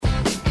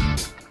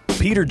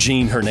Peter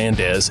Gene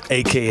Hernandez,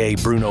 a.k.a.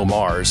 Bruno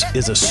Mars,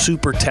 is a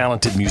super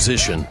talented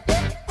musician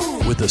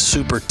with a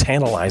super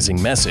tantalizing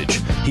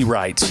message. He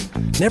writes,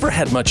 "Never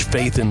had much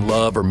faith in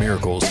love or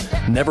miracles,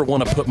 never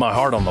want to put my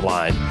heart on the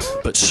line,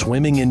 but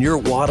swimming in your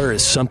water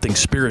is something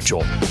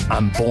spiritual.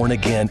 I'm born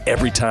again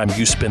every time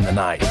you spend the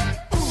night."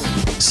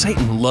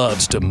 Satan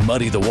loves to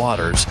muddy the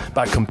waters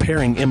by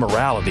comparing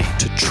immorality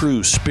to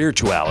true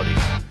spirituality.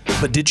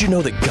 But did you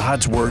know that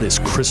God's Word is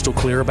crystal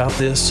clear about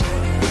this?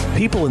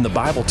 People in the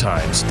Bible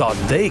times thought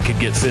they could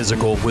get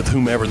physical with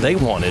whomever they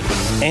wanted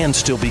and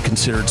still be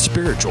considered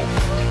spiritual.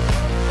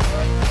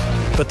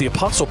 But the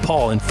Apostle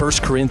Paul in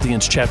 1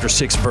 Corinthians chapter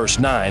 6, verse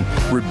 9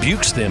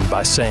 rebukes them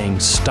by saying,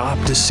 "Stop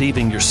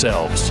deceiving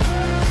yourselves."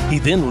 He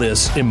then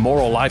lists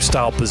immoral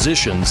lifestyle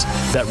positions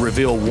that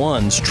reveal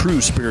one's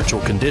true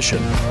spiritual condition.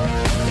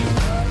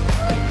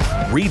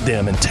 Read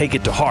them and take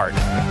it to heart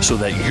so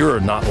that you're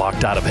not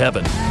locked out of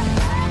heaven.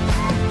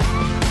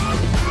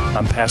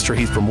 I'm Pastor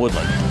Heath from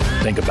Woodland.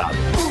 Think about it.